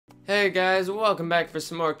Hey guys, welcome back for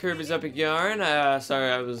some more Kirby's Epic Yarn. Sorry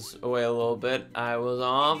I was away a little bit. I was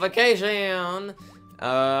on vacation.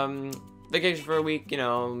 Vacation for a week, you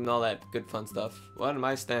know, all that good fun stuff. What am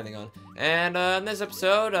I standing on? And in this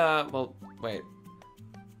episode, well, wait.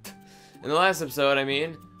 In the last episode, I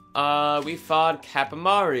mean, we fought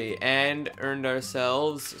Kapamari and earned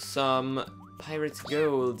ourselves some pirate's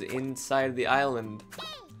gold inside the island.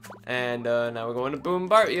 And now we're going to Boom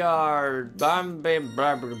Bart Yard. Bam, bam,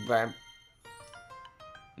 bam, bam, bam.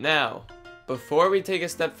 Now, before we take a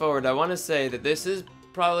step forward, I want to say that this is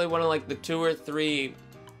probably one of like the 2 or 3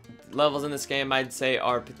 levels in this game I'd say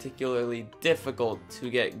are particularly difficult to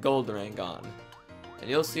get gold rank on. And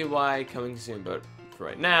you'll see why coming soon. But for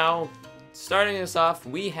right now, starting us off,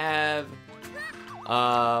 we have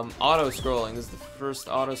auto-scrolling. This is the first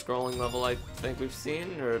auto-scrolling level I think we've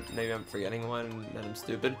seen, or maybe I'm forgetting one and I'm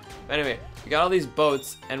stupid. But anyway, we got all these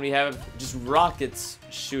boats and we have just rockets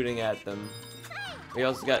shooting at them. We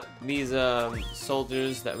also got these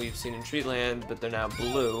soldiers that we've seen in Treatland, but they're now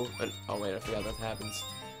blue. But, oh wait, I forgot that happens.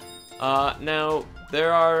 Now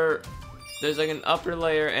there's like an upper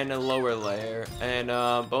layer and a lower layer, and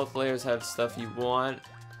both layers have stuff you want.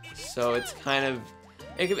 So it's kind of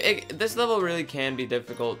this level really can be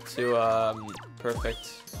difficult to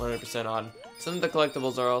perfect 100% on. Some of the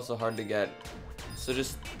collectibles are also hard to get, so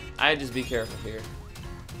just be careful here.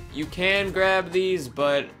 You can grab these,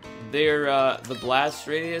 but they're the blast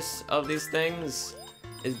radius of these things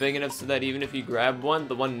is big enough so that even if you grab one,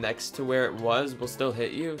 the one next to where it was will still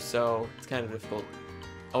hit you. So it's kind of difficult.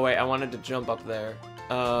 Oh wait, I wanted to jump up there.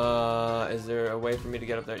 Is there a way for me to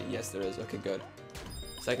get up there? Yes, there is. Okay, good.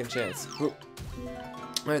 Second chance. Whoop.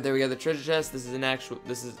 Alright, there we go, the treasure chest. This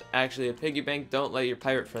is actually a piggy bank. Don't let your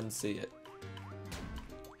pirate friends see it.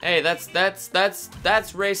 Hey, that's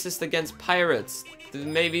racist against pirates.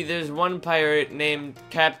 Maybe there's one pirate named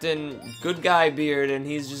Captain Good Guy Beard and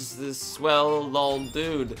he's just this swell old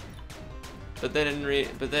dude. But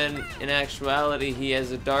then in actuality he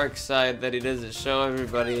has a dark side that he doesn't show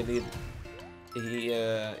everybody, and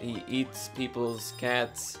he eats people's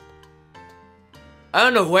cats. I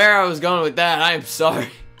don't know where I was going with that. I am sorry.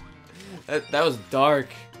 That was dark.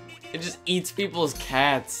 It just eats people's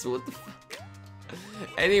cats. What the fuck?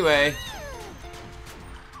 Anyway.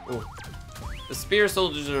 Ooh. The spear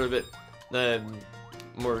soldiers are a bit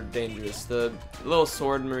more dangerous. The little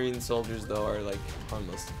sword marine soldiers, though, are like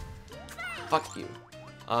harmless. Fuck you.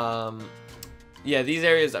 Yeah, these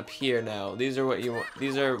areas up here now. These are what you want.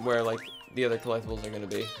 These are where like the other collectibles are gonna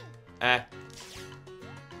be.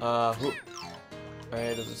 Whoop.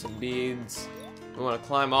 Alright, those are some beads. We want to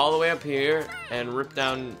climb all the way up here and rip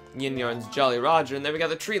down Yin Yarn's Jolly Roger, and then we got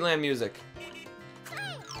the Treatland music.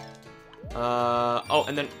 Oh,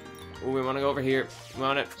 and then we want to go over here. We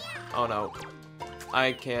want it. Oh no,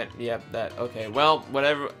 I can't. Yep, that. Okay, well,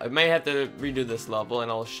 whatever. I may have to redo this level, and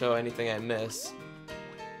I'll show anything I miss.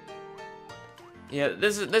 Yeah,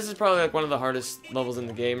 this is probably like one of the hardest levels in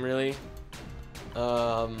the game, really.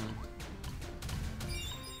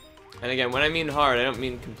 And again, when I mean hard, I don't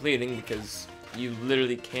mean completing, because you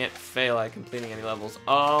literally can't fail at completing any levels.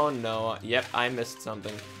 Oh no, yep, I missed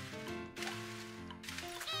something.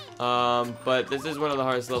 But this is one of the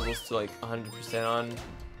hardest levels to like 100% on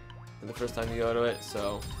the first time you go to it,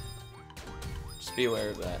 so just be aware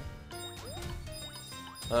of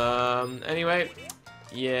that. Anyway,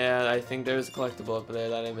 yeah, I think there's a collectible up there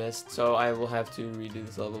that I missed, so I will have to redo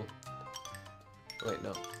this level. Wait,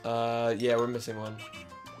 no. Yeah, we're missing one.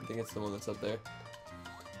 I think it's the one that's up there.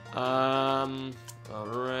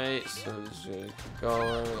 Alright, so just keep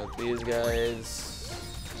going. We got these guys.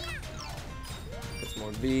 Get some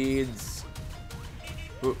more beads.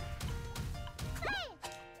 Ooh.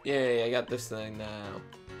 Yay, I got this thing now.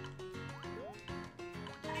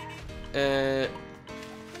 And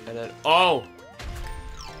then, oh!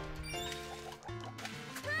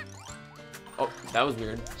 Oh, that was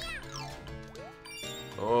weird.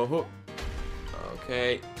 Oh,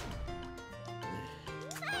 okay.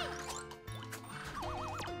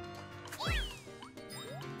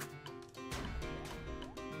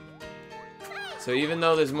 So even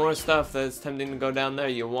though there's more stuff that's tempting to go down there,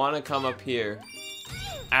 you want to come up here.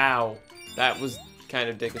 Ow. That was kind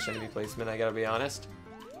of dickish enemy placement, I gotta be honest.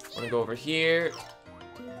 Want to go over here.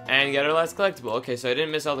 And get our last collectible. Okay, so I didn't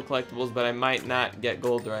miss all the collectibles, but I might not get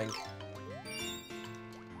gold rank.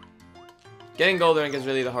 Getting gold rank is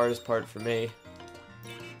really the hardest part for me.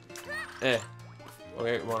 Okay,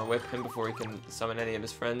 we want to whip him before he can summon any of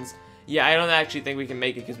his friends. Yeah, I don't actually think we can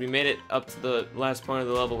make it because we made it up to the last point of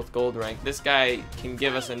the level with gold rank. This guy can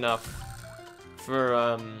give us enough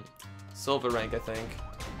for silver rank, I think.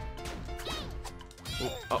 Ooh,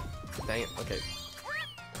 oh, Dang it. Okay.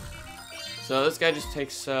 So this guy just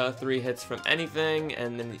takes 3 hits from anything,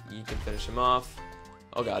 and then you can finish him off.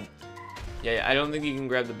 Oh god. Yeah, I don't think you can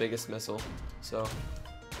grab the biggest missile. So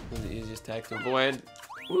this is the easiest attack to avoid.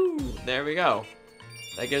 Woo! There we go.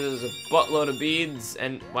 That gives us a buttload of beads,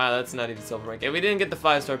 and wow, that's not even silver rank. And we didn't get the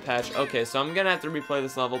 5-star patch. Okay, so I'm gonna have to replay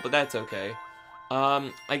this level, but that's okay.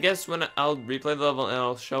 I guess when I'll replay the level and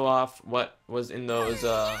I'll show off what was in those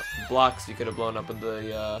blocks you could have blown up with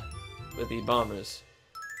the bombers.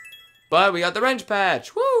 But we got the wrench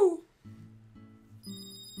patch. Woo!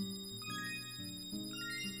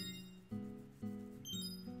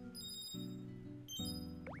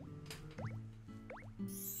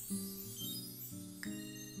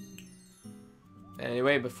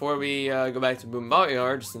 Anyway, before we go back to Boom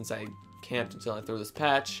Boatyard, since I can't until I throw this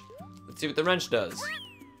patch, let's see what the wrench does.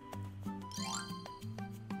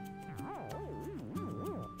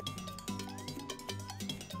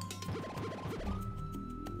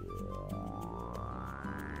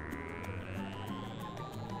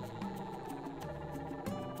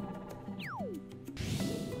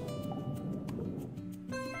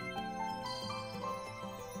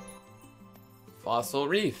 Fossil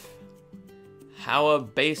Reef. How a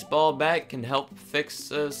baseball bat can help fix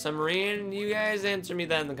a submarine? You guys answer me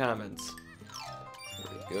that in the comments.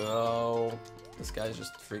 There we go. This guy's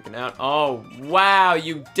just freaking out. Oh, wow,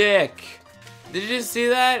 you dick. Did you see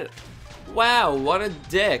that? Wow, what a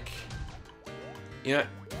dick. You know,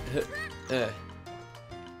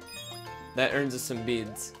 that earns us some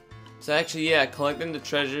beads. So actually, yeah, collecting the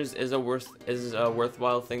treasures is a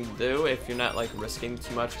worthwhile thing to do if you're not like risking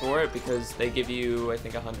too much for it, because they give you, I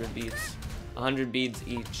think, 100 beads. 100 beads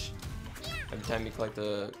each every time you collect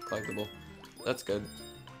a collectible. That's good.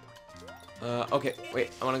 Okay,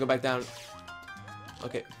 wait, I want to go back down.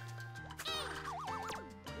 Okay.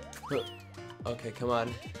 Okay, come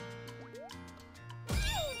on.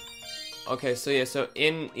 Okay, so yeah, so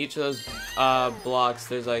in each of those blocks,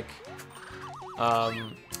 there's like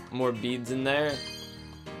more beads in there.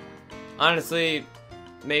 Honestly,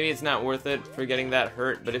 maybe it's not worth it for getting that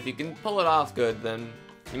hurt, but if you can pull it off good, then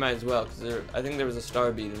you might as well, because I think there was a star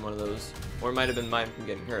bead in one of those. Or it might have been mine from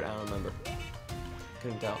getting hurt, I don't remember.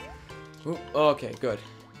 Couldn't tell. Ooh, okay, good.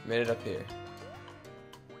 Made it up here.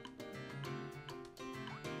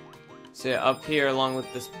 So yeah, up here, along with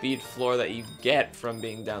this bead floor that you get from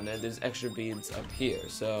being down there, there's extra beads up here.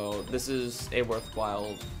 So this is a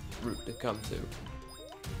worthwhile route to come to.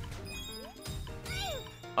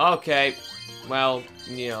 Okay, well,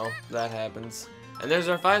 you know, that happens. And there's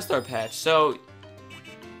our 5-star patch. So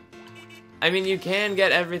I mean, you can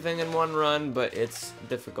get everything in one run, but it's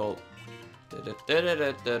difficult.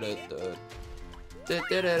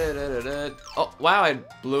 Oh, wow, I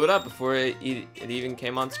blew it up before it even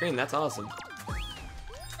came on screen. That's awesome.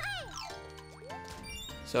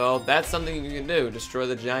 So that's something you can do. Destroy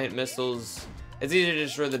the giant missiles. It's easier to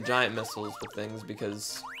destroy the giant missiles with things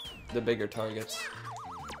because the bigger targets.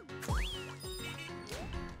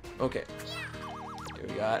 Okay. Here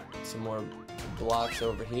we got some more blocks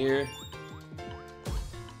over here.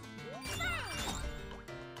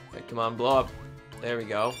 Come on, blow up. There we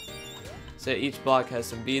go. So each block has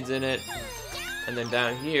some beads in it. And then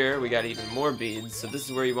down here, we got even more beads. So this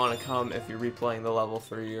is where you want to come if you're replaying the level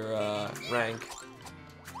for your rank.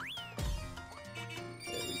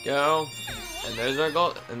 There we go. And there's our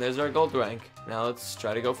gold. And there's our gold rank. Now let's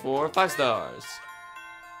try to go for 5 stars.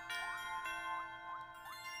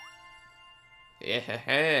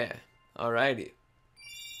 Yeah. Alrighty.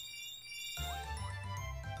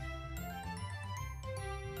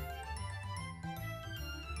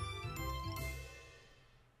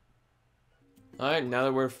 Alright, now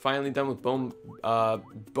that we're finally done with Boom,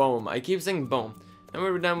 I keep saying Boom. And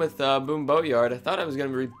we're done with Boom Boatyard. I thought I was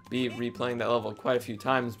going to be replaying that level quite a few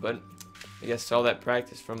times, but I guess all that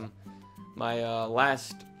practice from my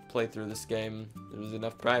last playthrough of this game, there was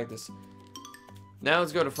enough practice. Now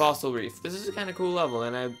let's go to Fossil Reef. This is a kind of cool level,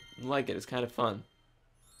 and I like it. It's kind of fun.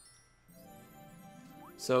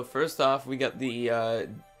 So first off, we got the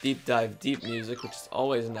Deep Dive Deep music, which is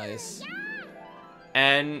always nice.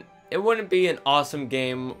 And it wouldn't be an awesome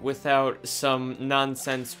game without some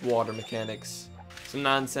nonsense water mechanics. Some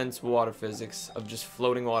nonsense water physics of just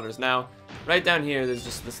floating waters. Now, right down here, there's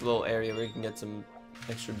just this little area where you can get some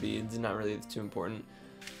extra beads. Not really too important.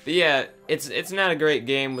 But yeah, it's not a great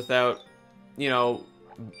game without, you know,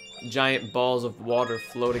 giant balls of water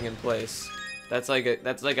floating in place. That's like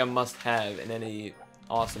a must-have in any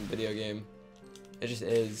awesome video game. It just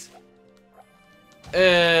is.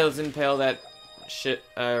 Let's impale that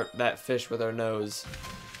fish with our nose.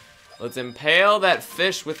 Let's impale that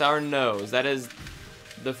fish with our nose. That is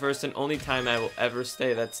the first and only time I will ever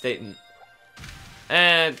say that statement.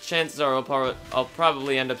 And chances are I'll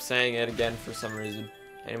probably end up saying it again for some reason.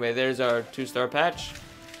 Anyway, there's our 2-star patch.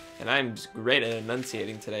 And I'm just great at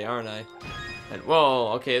enunciating today, aren't I? And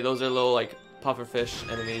whoa, okay, those are little like pufferfish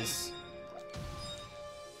enemies.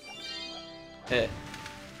 Hey.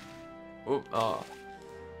 Whoop, oh.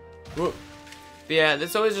 Whoop. But yeah,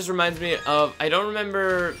 this always just reminds me of, I don't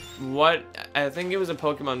remember what, I think it was a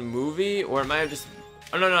Pokemon movie, or it might have just,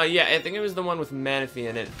 oh no, yeah, I think it was the one with Manaphy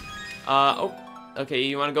in it. Oh, okay,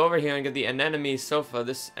 you want to go over here and get the anemone sofa.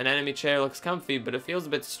 This anemone chair looks comfy, but it feels a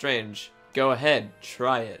bit strange. Go ahead,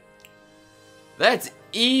 try it. That's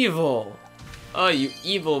evil! Oh, you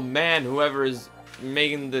evil man, whoever is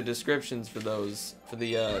making the descriptions for those, for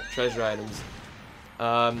the treasure items.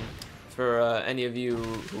 For any of you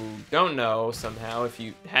who don't know somehow, if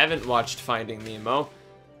you haven't watched Finding Nemo,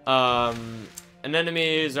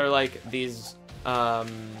 anemones are like these,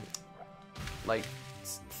 like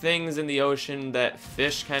things in the ocean that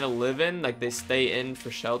fish kind of live in, like they stay in for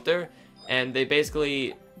shelter, and they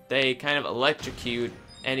basically, they kind of electrocute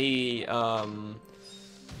any, well,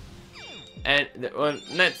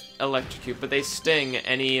 not electrocute, but they sting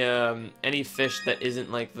any fish that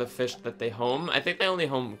isn't like the fish that they home. I think they only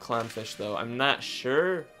home clownfish though. I'm not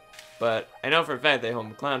sure, but I know for a fact they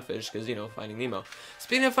home clownfish because, you know, Finding Nemo.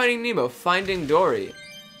 Speaking of Finding Nemo, Finding Dory.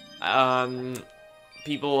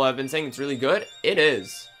 People have been saying it's really good. It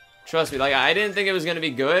is. Trust me, like I didn't think it was gonna be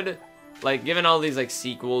good. Like given all these like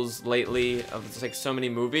sequels lately of like so many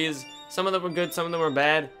movies, some of them were good, some of them were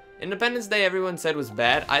bad. Independence Day everyone said was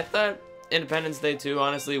bad. I thought Independence Day 2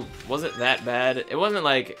 honestly wasn't that bad. It wasn't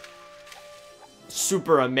like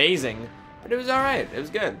super amazing, but it was alright. It was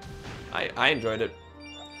good. I enjoyed it.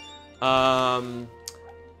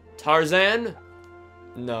 Tarzan?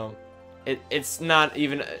 No. It's not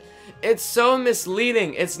even, it's so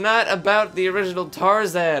misleading. It's not about the original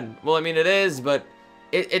Tarzan. Well, I mean it is, but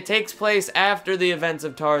it takes place after the events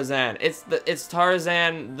of Tarzan. It's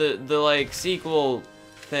Tarzan the like sequel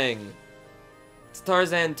thing. It's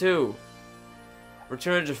Tarzan 2.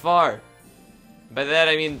 Return of Jafar. By that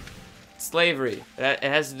I mean slavery. It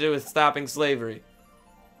has to do with stopping slavery,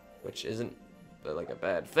 which isn't like a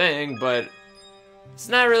bad thing, but it's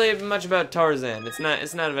not really much about Tarzan. It's not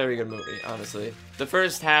a very good movie, honestly. The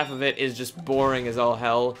first half of it is just boring as all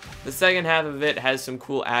hell. The second half of it has some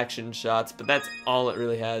cool action shots, but that's all it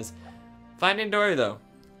really has. Finding Dory though,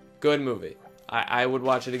 good movie. I would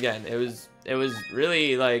watch it again. It was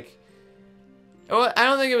really like, I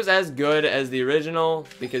don't think it was as good as the original,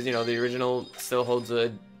 because, you know, the original still holds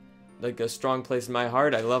a strong place in my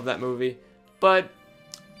heart. I love that movie, but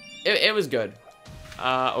it was good.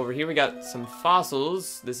 Over here we got some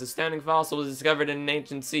fossils. This astounding fossil was discovered in an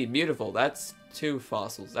ancient sea. Beautiful. That's 2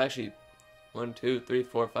 fossils. Actually, 1, 2, 3,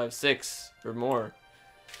 4, 5, 6 or more.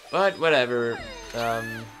 But whatever.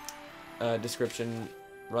 Description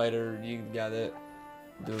writer, you got it.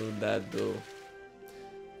 Do that, do.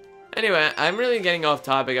 Anyway, I'm really getting off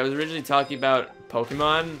topic. I was originally talking about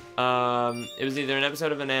Pokemon. It was either an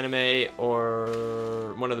episode of an anime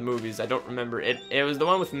or one of the movies. I don't remember. It was the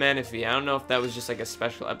one with Manaphy. I don't know if that was just like a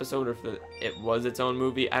special episode or if it was its own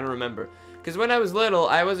movie. I don't remember. Because when I was little,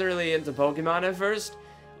 I wasn't really into Pokemon at first.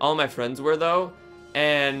 All my friends were though.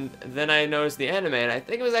 And then I noticed the anime, and I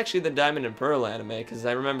think it was actually the Diamond and Pearl anime, because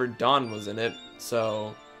I remember Dawn was in it.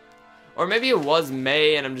 So, or maybe it was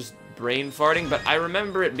May, and I'm just brain farting, but I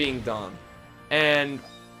remember it being Dawn. And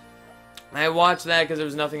I watched that because there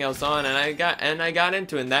was nothing else on, and I got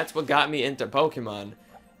into it, and that's what got me into Pokemon.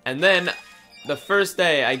 And then the first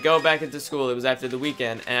day I go back into school, it was after the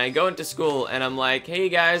weekend, and I go into school and I'm like, hey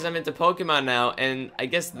guys, I'm into Pokemon now. And I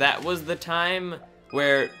guess that was the time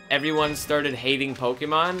where everyone started hating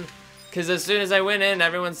Pokemon, because as soon as I went in,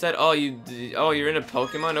 everyone said, oh, you're into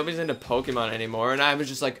Pokemon? Nobody's into Pokemon anymore. And I was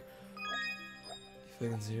just like, you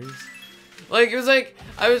fucking serious? Like, it was like,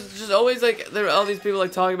 I was just always like, there were all these people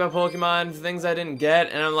like talking about Pokemon, things I didn't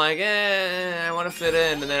get, and I'm like, I want to fit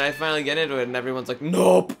in. And then I finally get into it, and everyone's like,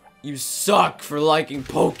 nope, you suck for liking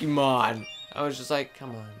Pokemon. I was just like,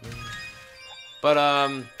 come on, man.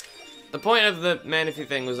 But, the point of the Manaphy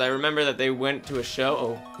thing was I remember that they went to a show.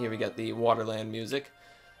 Oh, here we got the Waterland music.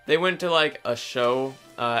 They went to like a show,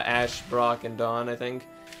 Ash, Brock, and Dawn, I think.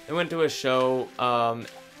 They went to a show, and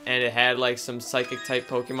it had like some psychic type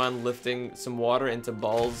Pokemon lifting some water into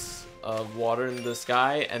balls of water in the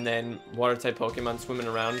sky, and then water type Pokemon swimming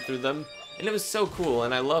around through them. And it was so cool,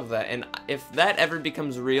 and I love that. And if that ever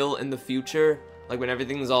becomes real in the future, like when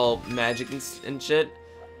everything's all magic and shit,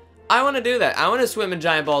 I want to do that. I want to swim in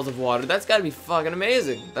giant balls of water. That's got to be fucking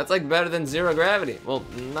amazing. That's like better than zero gravity. Well,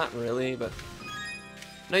 not really, but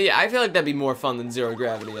No, yeah, I feel like that'd be more fun than zero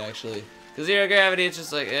gravity, actually. Because zero gravity, it's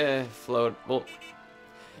just like, float. Well,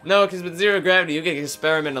 no, because with zero gravity, you can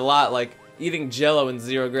experiment a lot, like eating Jello in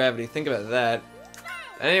zero gravity. Think about that.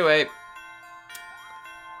 Anyway.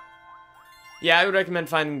 Yeah, I would recommend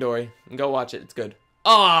Finding Dory. And go watch it, it's good.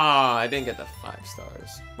 Oh, I didn't get the 5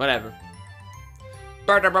 stars. Whatever.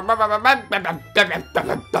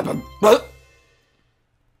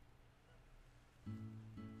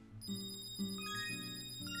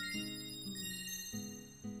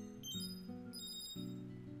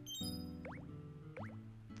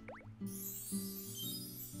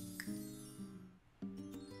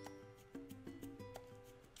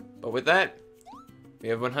 But with that, we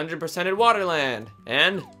have 100%ed Waterland,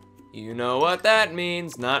 and you know what that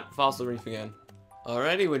means, not Fossil Reef again.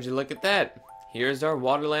 Alrighty, would you look at that? Here's our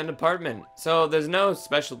Waterland apartment. So there's no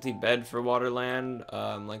specialty bed for Waterland,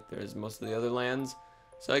 like there's most of the other lands.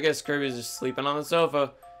 So I guess Kirby's just sleeping on the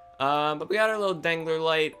sofa. But we got our little dangler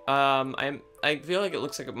light. I feel like it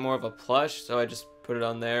looks like more of a plush, so I just put it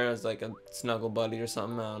on there as like a snuggle buddy or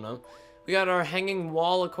something, I don't know. We got our hanging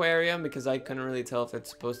wall aquarium, because I couldn't really tell if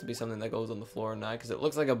it's supposed to be something that goes on the floor or not, because it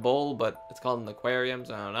looks like a bowl, but it's called an aquarium,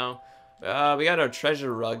 so I don't know. We got our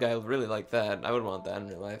treasure rug. I really like that. I would want that in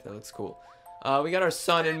real life. That looks cool. We got our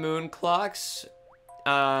sun and moon clocks.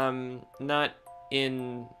 Not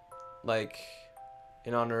in, like,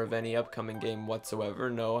 in honor of any upcoming game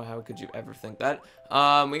whatsoever. No, how could you ever think that?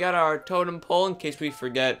 We got our totem pole in case we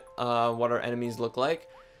forget what our enemies look like.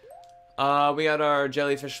 We got our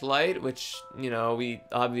jellyfish light, which, you know, we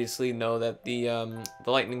obviously know that the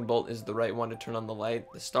lightning bolt is the right one to turn on the light.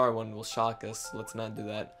 The star one will shock us, so let's not do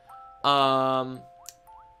that. Oh,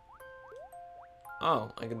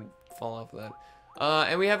 I can fall off of that.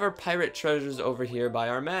 And we have our pirate treasures over here by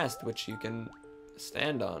our mast, which you can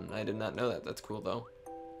stand on. I did not know that. That's cool, though.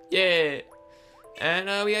 Yeah!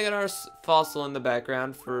 And we got our fossil in the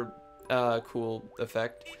background for cool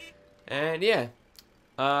effect. And yeah.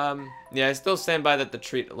 Yeah, I still stand by that the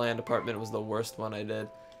treat land apartment was the worst one I did.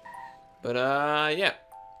 But, yeah.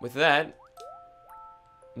 With that,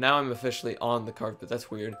 now I'm officially on the carpet.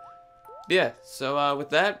 That's weird. But yeah, so,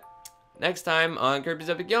 with that, next time on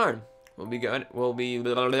Kirby's Epic Yarn, we'll be heading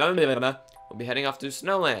off to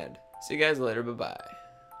Snowland. See you guys later. Bye-bye.